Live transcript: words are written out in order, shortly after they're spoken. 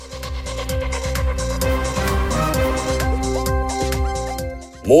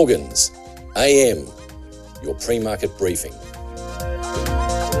Morgans, AM, your pre-market briefing.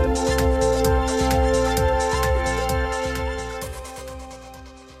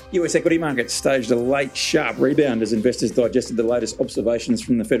 US equity markets staged a late, sharp rebound as investors digested the latest observations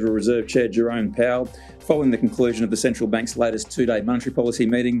from the Federal Reserve Chair Jerome Powell following the conclusion of the central bank's latest two-day monetary policy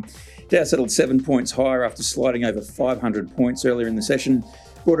meeting. Dow settled 7 points higher after sliding over 500 points earlier in the session.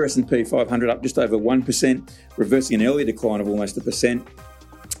 Broader S&P 500 up just over 1%, reversing an earlier decline of almost 1%.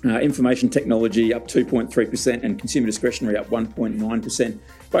 Information technology up 2.3% and consumer discretionary up 1.9%,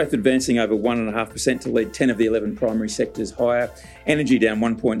 both advancing over 1.5% to lead 10 of the 11 primary sectors higher. Energy down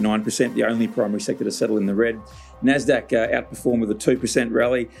 1.9%, the only primary sector to settle in the red. Nasdaq outperformed with a 2%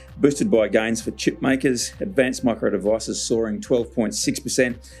 rally, boosted by gains for chip makers. Advanced Micro Devices soaring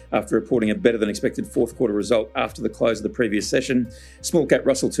 12.6% after reporting a better than expected fourth quarter result after the close of the previous session. Small cap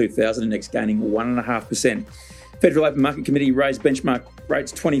Russell 2000 index gaining 1.5%. Federal Open Market Committee raised benchmark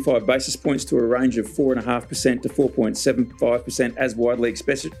rates 25 basis points to a range of 4.5% to 4.75% as widely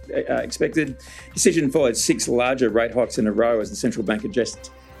expected. Decision followed 6 larger rate hikes in a row as the central bank addressed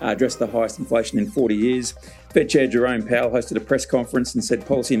the highest inflation in 40 years. Fed Chair Jerome Powell hosted a press conference and said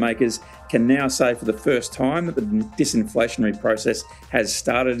policymakers can now say for the first time that the disinflationary process has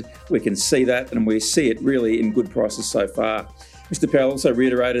started. We can see that, and we see it really in good prices so far. Mr. Powell also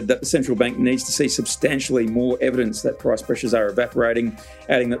reiterated that the central bank needs to see substantially more evidence that price pressures are evaporating,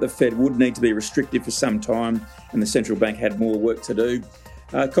 adding that the Fed would need to be restrictive for some time and the central bank had more work to do.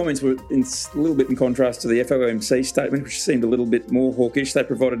 Comments were a little bit in contrast to the FOMC statement, which seemed a little bit more hawkish. They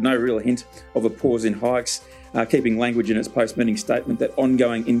provided no real hint of a pause in hikes, keeping language in its post-meeting statement that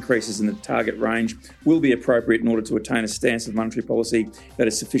ongoing increases in the target range will be appropriate in order to attain a stance of monetary policy that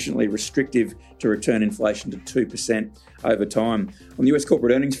is sufficiently restrictive to return inflation to 2% over time. On the US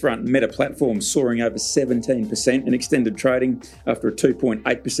corporate earnings front, Meta Platforms soaring over 17% in extended trading after a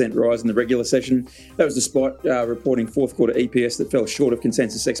 2.8% rise in the regular session. That was despite reporting fourth quarter EPS that fell short of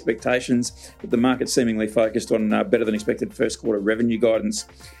consensus expectations, but the market seemingly focused on better than expected first quarter revenue guidance.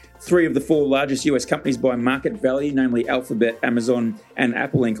 3 of the 4 largest US companies by market value, namely Alphabet, Amazon and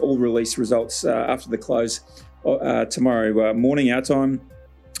Apple Inc., all release results after the close tomorrow morning our time.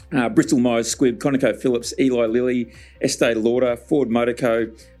 Bristol Myers Squibb, ConocoPhillips, Eli Lilly, Estee Lauder, Ford Motor Co,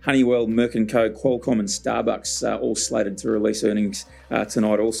 Honeywell, Merck & Co, Qualcomm and Starbucks all slated to release earnings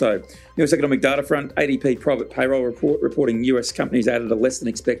tonight also. US economic data front, ADP private payroll report reporting US companies added a less than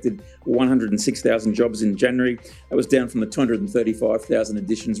expected 106,000 jobs in January. That was down from the 235,000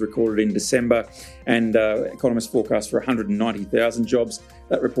 additions recorded in December, and economists forecast for 190,000 jobs.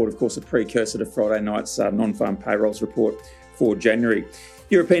 That report, of course, a precursor to Friday night's non-farm payrolls report for January.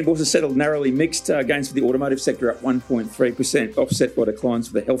 European bourses settled narrowly mixed. Gains for the automotive sector up 1.3%, offset by declines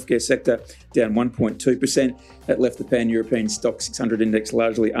for the healthcare sector, down 1.2%. That left the pan-European stock 600 index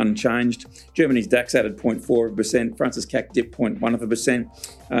largely unchanged. Germany's DAX added 0.4%, France's CAC dipped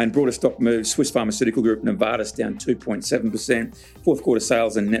 0.1%. And broader stock moves, Swiss pharmaceutical group Novartis down 2.7%. Fourth quarter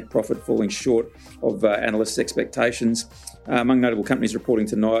sales and net profit falling short of analysts' expectations. Among notable companies reporting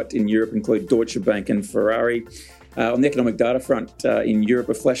tonight in Europe include Deutsche Bank and Ferrari. On the economic data front, in Europe,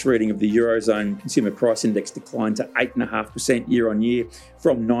 a flash reading of the Eurozone Consumer Price Index declined to 8.5% year on year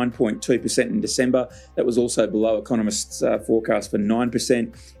from 9.2% in December. That was also below economists' forecast for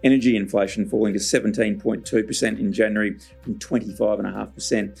 9%. Energy inflation falling to 17.2% in January from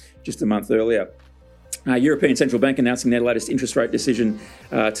 25.5% just a month earlier. European Central Bank announcing their latest interest rate decision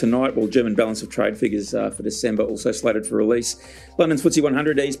tonight, while German balance of trade figures for December also slated for release. London's FTSE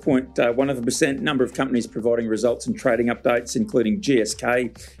 100 eased 0.1%. Number of companies providing results and trading updates, including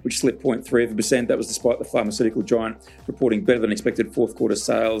GSK, which slipped 0.3%. That was despite the pharmaceutical giant reporting better than expected fourth quarter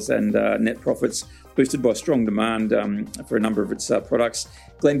sales and net profits, boosted by strong demand for a number of its products.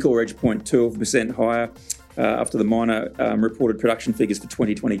 Glencore edged 0.2% higher after the miner reported production figures for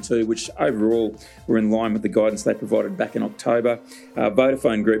 2022, which overall were in line with the guidance they provided back in October.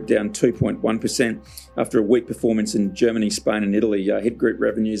 Vodafone Group down 2.1% after a weak performance in Germany, Spain and Italy hit group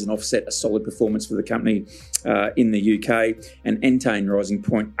revenues and offset a solid performance for the company in the UK. And Entain rising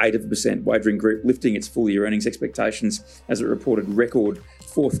 0.8%, Wagering Group lifting its full year earnings expectations as it reported record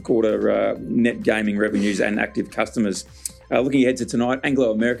fourth quarter net gaming revenues and active customers. Looking ahead to tonight,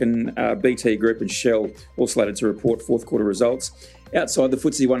 Anglo American, BT Group and Shell all slated to report fourth quarter results. Outside the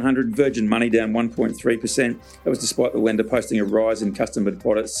FTSE 100, Virgin Money down 1.3%. That was despite the lender posting a rise in customer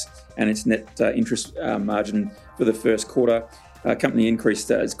deposits and its net interest margin for the first quarter. Company increased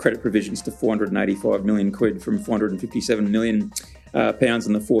its credit provisions to 485 million quid from 457 million. pounds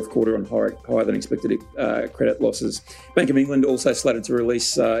in the fourth quarter on higher than expected credit losses. Bank of England also slated to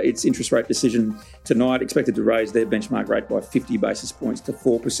release its interest rate decision tonight, expected to raise their benchmark rate by 50 basis points to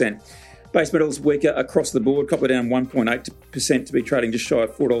 4%. Base metals weaker across the board. Copper down 1.8% to be trading just shy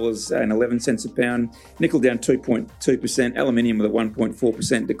of $4.11 a pound. Nickel down 2.2%. Aluminium with a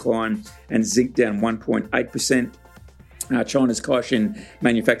 1.4% decline. And zinc down 1.8%. China's Caixin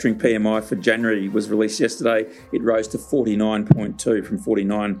manufacturing PMI for January was released yesterday. It rose to 49.2 from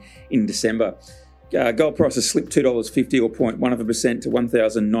 49 in December. Gold prices slipped $2.50 or 0.1% to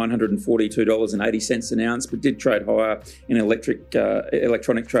 $1,942.80 an ounce, but did trade higher in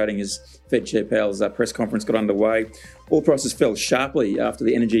electronic trading as Fed Chair Powell's press conference got underway. Oil prices fell sharply after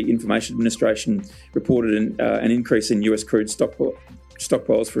the Energy Information Administration reported an increase in US crude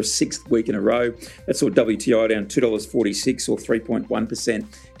stockpiles for a sixth week in a row. That saw WTI down $2.46 or 3.1%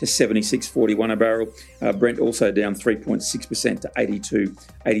 to $76.41 a barrel. Brent also down 3.6% to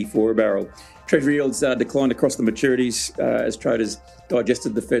 $82.84 a barrel. Treasury yields declined across the maturities as traders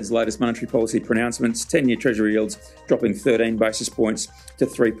digested the Fed's latest monetary policy pronouncements. 10-year Treasury yields dropping 13 basis points to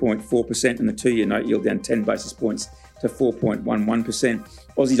 3.4%, and the 2-year note yield down 10 basis points to 4.11%.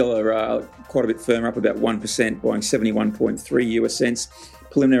 Aussie dollar quite a bit firmer, up about 1%, buying 71.3 US cents.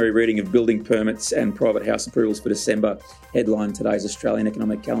 Preliminary reading of building permits and private house approvals for December headline today's Australian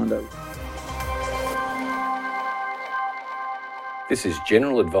economic calendar. This is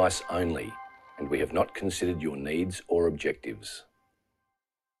general advice only, and we have not considered your needs or objectives.